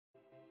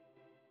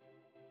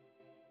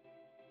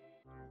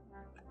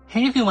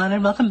Hey everyone,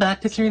 and welcome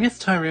back to Curious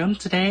Toy Room.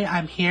 Today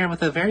I'm here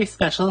with a very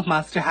special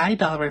Monster High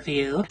doll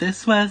review.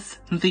 This was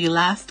the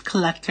last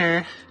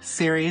collector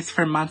series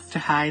for Monster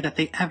High that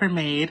they ever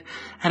made.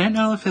 I don't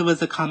know if it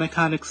was a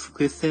Comic-Con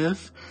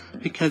exclusive,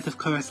 because of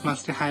course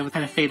Monster High was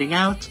kind of fading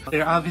out.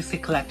 They're obviously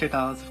collector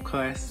dolls, of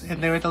course,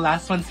 and they were the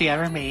last ones they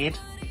ever made,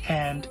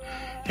 and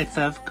it's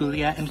of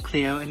Ghoulia and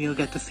Cleo, and you'll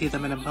get to see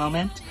them in a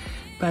moment.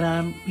 But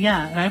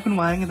yeah, and I've been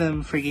wanting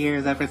them for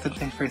years, ever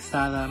since I first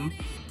saw them.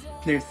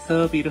 They're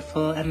so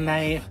beautiful, and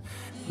they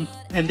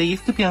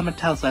used to be on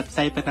Mattel's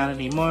website, but not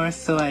anymore,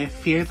 so I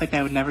feared like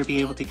I would never be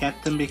able to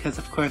get them because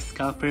of course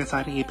scalpers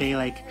on eBay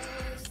like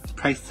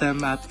price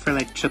them up for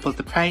like triple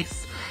the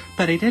price.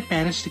 But I did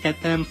manage to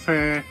get them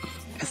for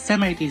a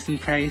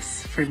semi-decent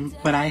price, for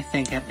what I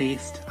think at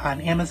least,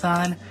 on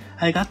Amazon.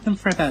 I got them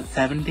for about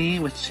 $70,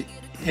 which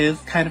is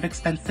kind of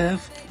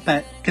expensive,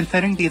 but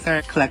considering these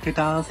are collector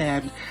dolls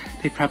and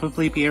they'd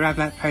probably be around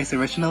that price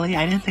originally,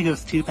 I didn't think it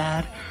was too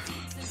bad.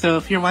 So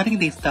if you're wanting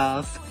these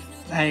dolls,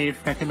 I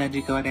recommend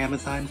you go on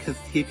Amazon because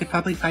you could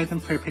probably find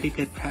them for a pretty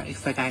good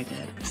price, like I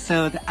did.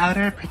 So the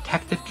outer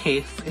protective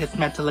case is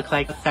meant to look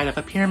like the side of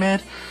a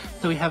pyramid.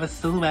 So we have a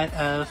silhouette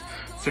of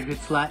Sir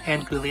Hootslot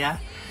and Ghoulia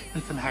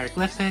and some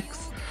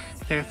hieroglyphics.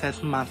 There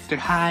says Monster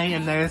High,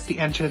 and there's the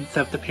entrance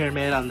of the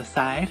pyramid on the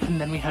side, and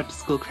then we have the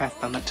school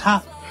crest on the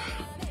top.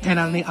 And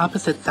on the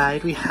opposite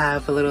side, we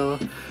have a little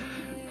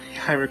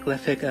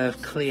hieroglyphic of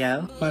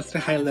Cleo, Monster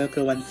High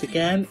logo once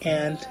again,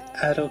 and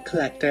auto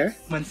collector.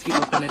 Once you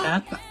open it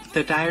up,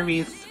 the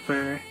diaries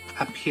were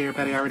up here,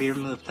 but I already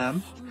removed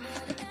them.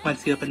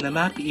 Once you open them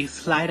up, you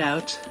slide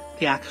out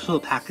the actual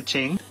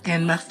packaging.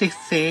 And must I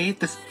say,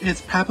 this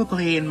is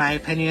probably, in my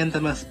opinion,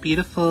 the most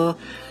beautiful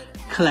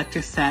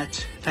collector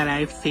set that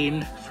I've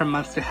seen from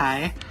Monster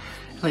High.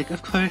 Like,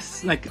 of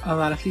course, like, a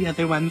lot of the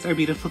other ones are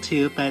beautiful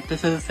too, but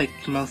this is, like,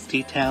 the most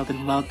detailed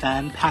and well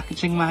done,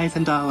 packaging-wise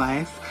and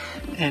doll-wise.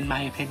 In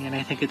my opinion,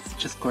 I think it's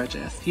just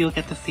gorgeous. You'll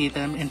get to see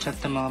them in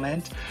just a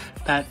moment,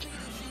 but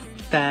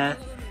the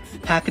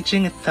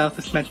packaging itself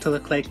is meant to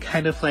look like,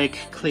 kind of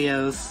like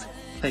Cleo's,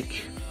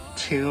 like,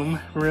 tomb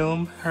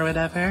room or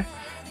whatever.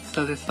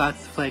 So there's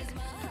lots of, like,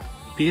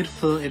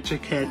 beautiful,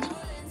 intricate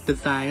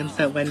designs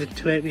that went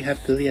into it. We have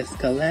Ghoulia's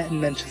skullet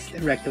and then just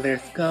regular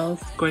skulls.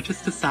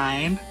 Gorgeous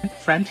design.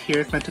 Front here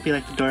is meant to be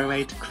like the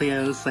doorway to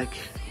Cleo's like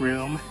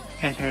room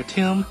and her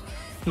tomb.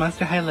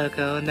 Monster High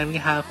logo, and then we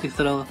have these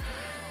little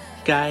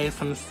guys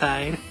on the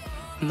side.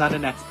 I'm not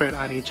an expert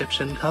on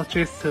Egyptian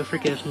culture, so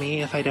forgive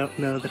me if I don't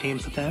know the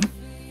names of them.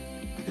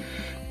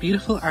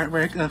 Beautiful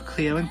artwork of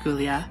Cleo and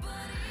Ghoulia,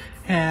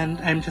 and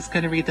I'm just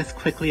going to read this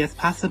quickly as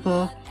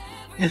possible.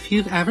 If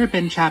you've ever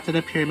been trapped in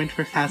a pyramid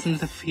for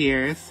thousands of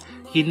years,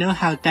 you know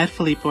how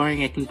deathfully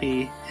boring it can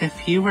be.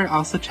 If you were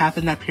also trapped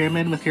in that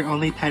pyramid with your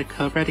only pet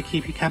cobra to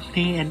keep you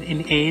company and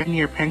in aid in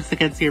your pranks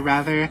against your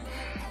rather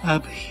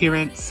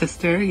abhorrent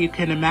sister, you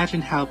can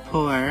imagine how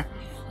poor,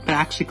 but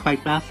actually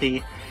quite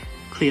wealthy,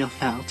 Cleo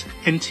felt.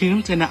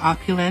 Entombed in an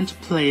opulent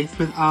place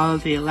with all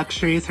the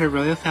luxuries her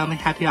royal family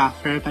had to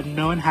offer, but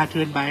no one had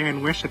to admire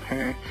and worship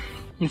her.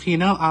 If you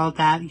know all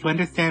that, you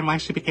understand why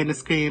she began to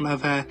scream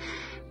of a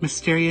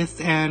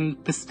mysterious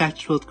and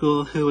bespectacled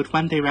ghoul who would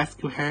one day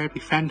rescue her,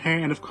 befriend her,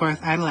 and of course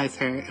idolize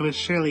her. It was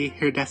surely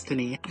her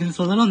destiny. It is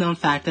a little known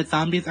fact that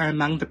zombies are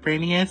among the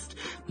brainiest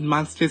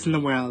monsters in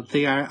the world.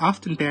 They are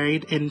often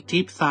buried in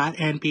deep thought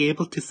and be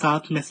able to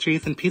solve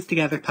mysteries and piece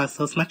together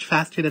puzzles much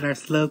faster than our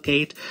slow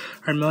gait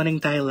or moaning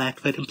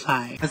dialect would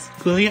imply. As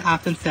Ghoulia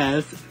often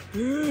says,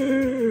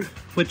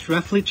 which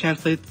roughly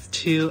translates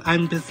to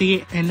 "I'm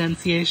busy,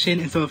 enunciation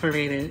is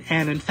overrated."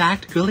 And in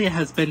fact, Ghoulia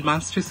has been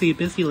monstrously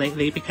busy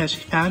lately because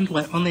she found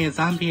what only a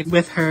zombie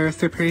with her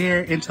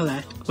superior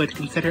intellect would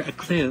consider a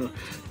clue.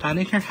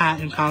 Donning her hat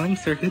and calling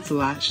Sir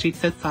Hootslot, she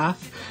sets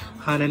off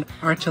on an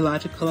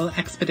archaeological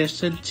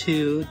expedition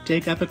to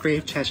dig up a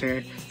grave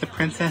treasure, the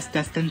princess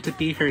destined to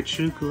be her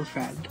true ghoul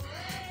friend.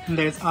 And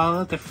there's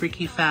all of the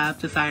freaky fab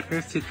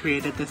designers who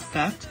created this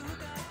set.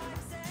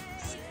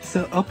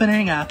 So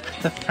opening up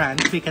the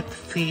front, we get to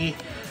see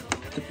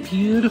the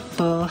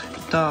beautiful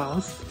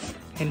dolls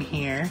in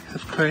here.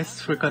 Of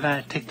course, we're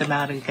gonna take them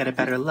out and get a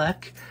better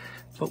look.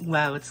 But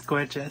wow, it's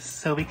gorgeous.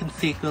 So we can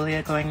see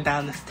Ghoulia going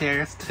down the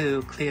stairs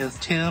to Cleo's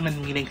tomb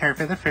and meeting her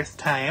for the first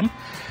time.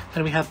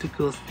 Then we have the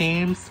ghouls'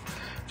 names,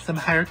 some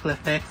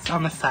hieroglyphics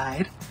on the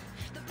side,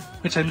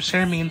 which I'm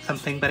sure means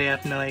something, but I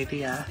have no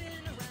idea.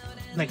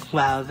 Like,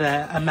 wow,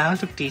 the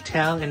amount of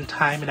detail and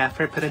time and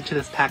effort put into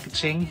this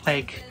packaging,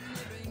 like,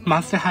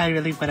 Monster High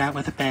really went out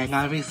with a bang.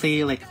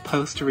 Obviously, like,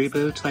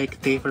 post-reboot,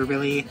 like, they were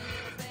really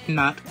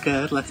not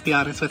good, let's be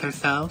honest with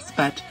ourselves,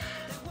 but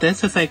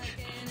this is, like,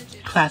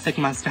 classic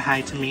Monster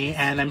High to me,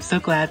 and I'm so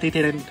glad they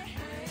didn't,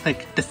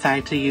 like,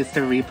 decide to use the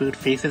reboot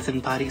faces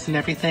and bodies and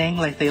everything.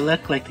 Like, they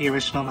look like the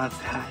original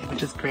Monster High,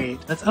 which is great.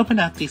 Let's open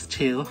up these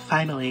two,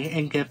 finally,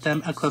 and give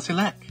them a closer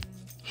look.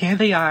 Here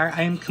they are.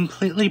 I am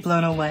completely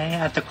blown away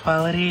at the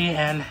quality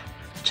and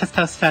just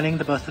how stunning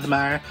the both of them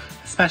are,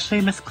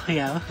 especially Miss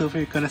Cleo, who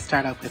we're going to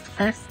start out with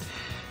first.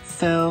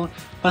 So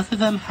both of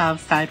them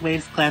have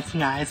sideways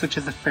glancing eyes, which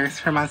is a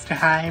first for Monster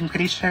High, I'm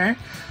pretty sure.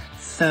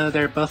 So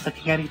they're both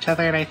looking at each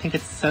other, and I think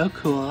it's so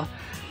cool.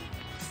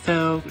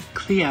 So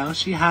Cleo,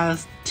 she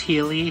has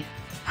tealy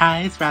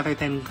eyes rather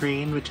than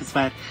green, which is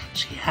what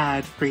she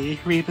had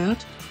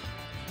pre-reboot,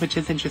 which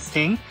is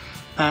interesting,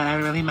 but I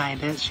don't really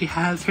mind it. She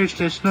has her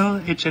traditional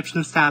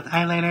Egyptian-styled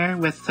eyeliner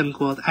with some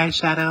gold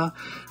eyeshadow,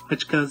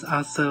 which goes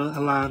also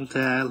along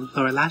the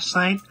lower lash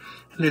line.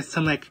 And there's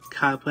some like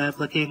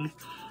cobweb-looking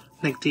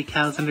like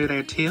decals under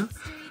there too.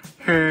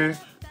 Her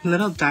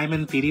little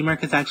diamond beauty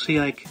mark is actually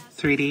like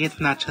 3D.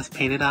 It's not just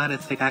painted on,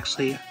 it's like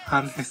actually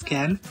on her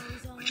skin,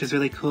 which is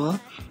really cool.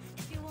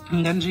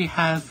 And then she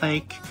has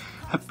like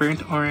a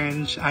burnt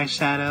orange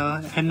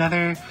eyeshadow,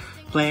 another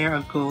layer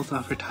of gold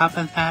over top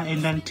of that,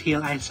 and then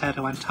teal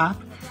eyeshadow on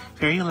top.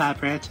 Very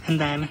elaborate.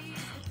 And then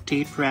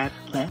deep red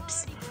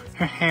lips.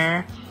 Her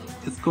hair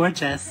is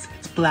gorgeous.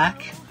 It's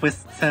black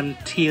with some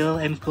teal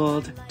and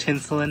gold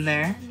tinsel in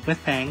there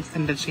with bangs,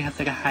 and then she has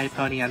like a high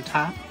pony on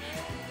top.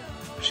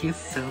 She's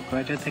so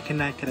gorgeous, I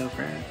cannot get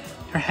over it.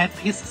 Her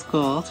headpiece is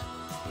gold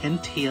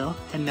and teal,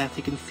 and as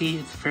you can see,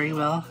 it's very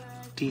well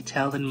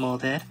detailed and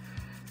molded.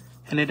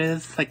 And it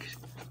is like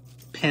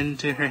pinned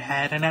to her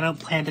head, and I don't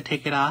plan to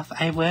take it off.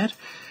 I would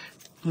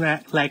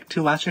like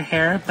to wash her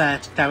hair,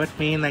 but that would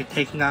mean like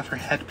taking off her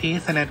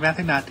headpiece, and I'd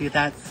rather not do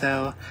that,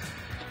 so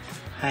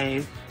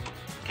I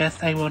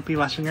guess I won't be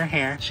washing her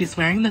hair. She's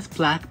wearing this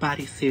black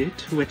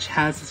bodysuit, which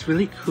has this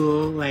really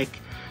cool like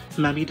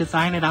mummy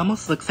design. It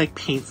almost looks like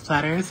paint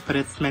splatters, but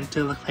it's meant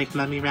to look like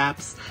mummy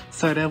wraps,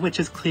 sort of, which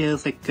is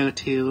Cleo's like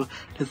go-to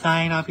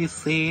design,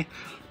 obviously.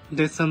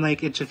 There's some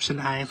like Egyptian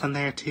eyes on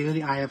there too,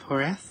 the Eye of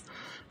Horus.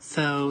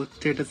 So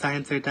their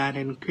designs are done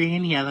in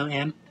green, yellow,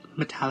 and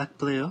metallic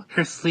blue.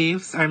 Her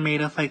sleeves are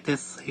made of like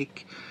this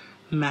like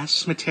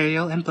mesh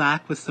material in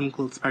black with some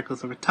gold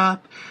sparkles over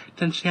top.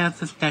 Then she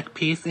has this neck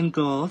piece in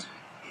gold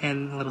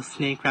and a little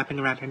snake wrapping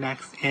around her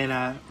neck in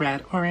a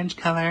red-orange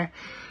color.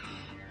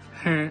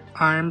 Her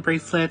arm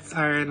bracelets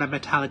are in a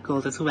metallic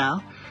gold as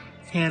well.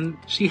 And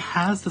she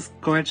has this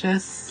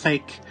gorgeous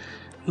like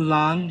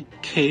long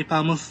cape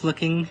almost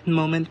looking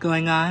moment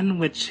going on,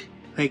 which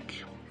like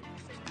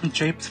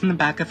drapes from the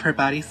back of her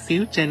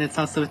bodysuit, and it's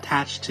also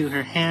attached to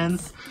her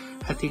hands,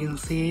 as you can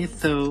see.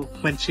 So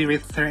when she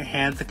raises her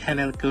hands, it kind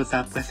of goes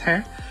up with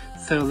her.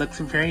 So it looks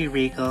very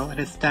regal,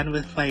 and it's done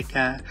with like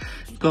a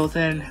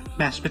golden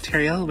mesh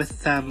material with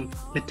some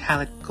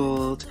metallic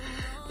gold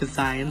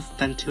designs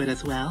done to it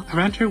as well.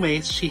 Around her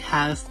waist, she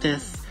has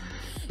this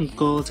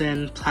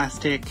golden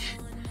plastic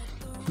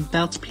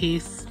belt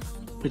piece,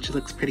 which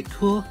looks pretty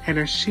cool, and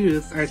her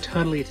shoes are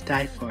totally to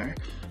die for.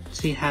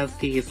 She has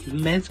these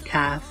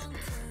mid-calf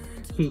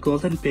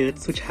golden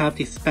boots, which have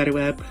these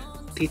spiderweb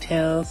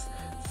details,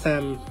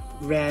 some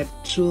red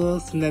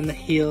jewels, and then the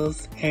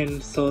heels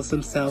and soles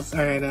themselves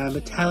are in a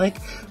metallic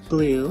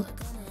blue,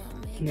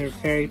 and they're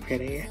very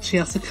pretty. She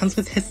also comes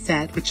with his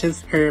set, which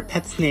is her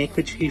pet snake,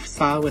 which we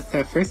saw with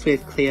the first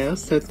wave Cleo,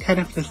 so it's kind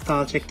of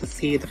nostalgic to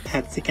see the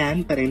pets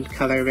again, but in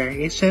color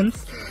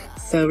variations.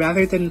 So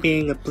rather than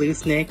being a blue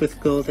snake with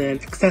golden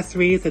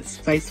accessories, it's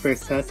vice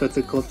versa, so it's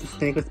a golden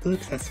snake with blue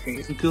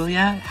accessories.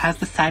 Ghoulia has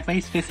the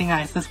sideways facing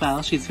eyes as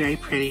well. She's very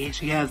pretty.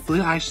 She has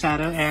blue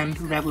eyeshadow and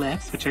red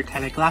lips, which are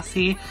kind of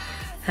glossy.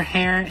 Her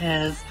hair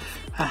is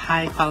a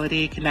high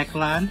quality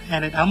Kanekalon,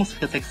 and it almost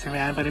feels like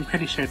saran, but I'm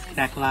pretty sure it's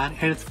Kanekalon.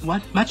 And it's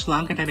much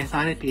longer than I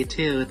thought it'd be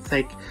too. It's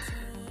like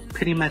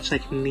pretty much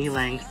like knee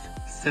length.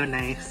 So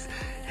nice.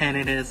 And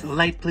it is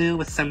light blue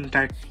with some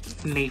dark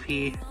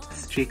navy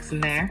streaks in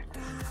there.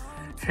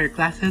 Her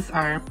glasses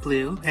are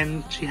blue,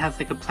 and she has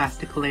like a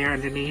plastic layer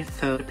underneath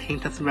so the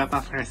paint doesn't rub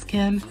off on her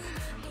skin.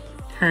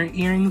 Her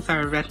earrings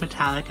are red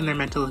metallic, and they're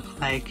meant to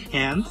look like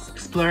hands.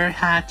 Explorer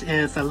hat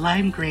is a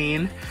lime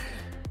green,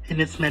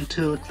 and it's meant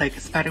to look like a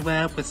spider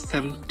web with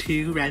some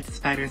 2 red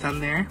spiders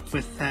on there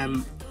with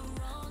some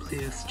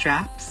blue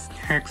straps.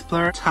 Her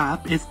Explorer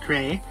top is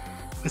gray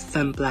with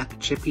some black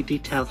drippy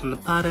details on the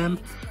bottom,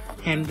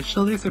 and the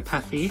shoulders are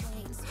puffy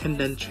and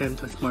then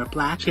trimmed with more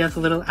black. She has a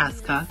little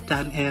ascot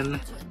done in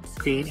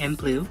green and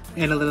blue,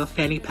 and a little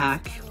fanny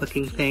pack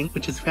looking thing,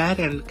 which is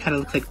red and kind of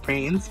looks like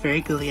brains, very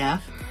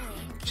Ghoulia.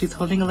 She's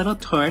holding a little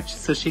torch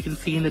so she can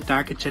see in the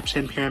dark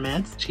Egyptian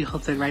pyramids. She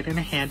holds it right in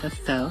her hand as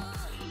so.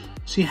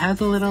 She has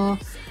a little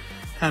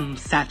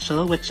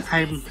satchel, which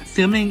I'm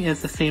assuming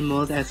is the same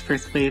mold as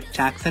First Wave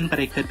Jackson, but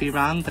I could be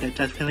wrong, but it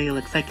definitely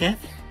looks like it.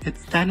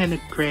 It's done in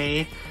a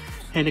gray,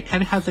 and it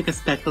kind of has like a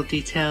speckled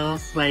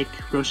details like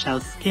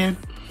Rochelle's skin,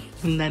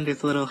 and then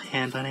there's a little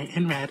hand on it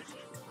in red.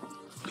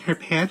 Her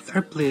pants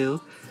are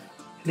blue,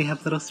 and they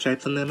have little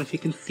stripes on them if you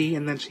can see,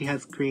 and then she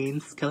has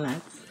green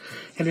skelettes.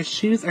 And her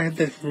shoes are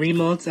the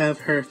remolds of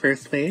her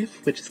First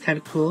Wave, which is kind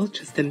of cool,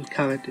 just in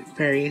colored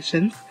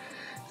variations.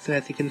 So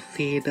as you can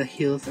see, the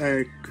heels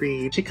are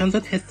green. She comes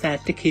with his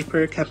set to keep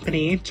her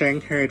company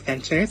during her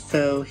adventures,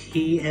 so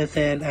he is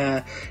in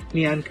a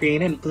neon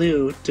green and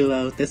blue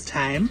duo this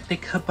time. They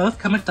both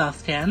come with doll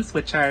stands,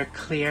 which are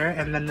clear,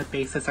 and then the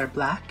bases are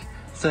black.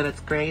 so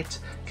that's great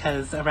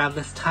because around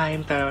this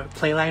time the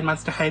Playline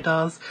Monster High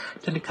dolls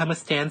didn't come with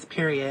stands,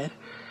 period.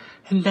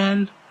 And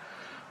then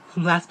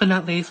last but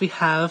not least, we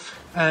have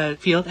a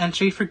field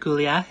entry for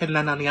Ghoulia, and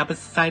then on the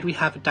opposite side we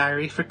have a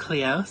diary for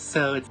Cleo,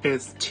 so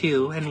there's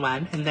 2 in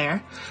 1 in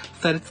there.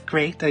 So that's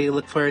great. I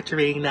look forward to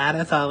reading that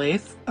as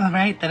always.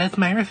 Alright, that is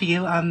my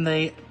review on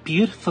the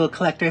beautiful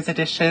collector's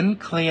edition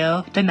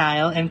Cleo,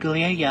 Nile, and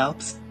Ghoulia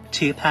Yelps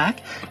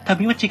 2-pack. Tell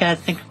me what you guys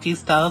think of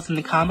these dolls in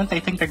the comments. I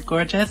think they're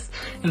gorgeous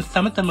and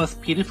some of the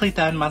most beautifully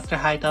done Monster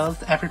High dolls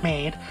ever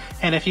made.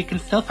 And if you can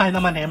still find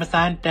them on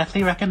Amazon,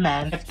 definitely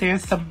recommend. If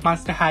there's some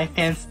Monster High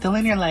fans still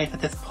in your life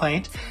at this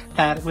point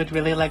that would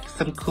really like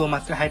some cool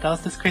Monster High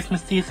dolls this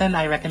Christmas season,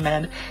 I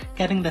recommend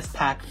getting this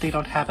pack if they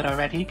don't have it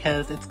already,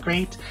 because it's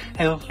great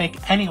and it will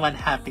make anyone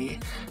happy.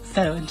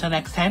 So until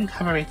next time,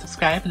 comment, rate,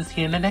 subscribe, and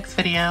see you in the next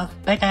video.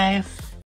 Bye guys!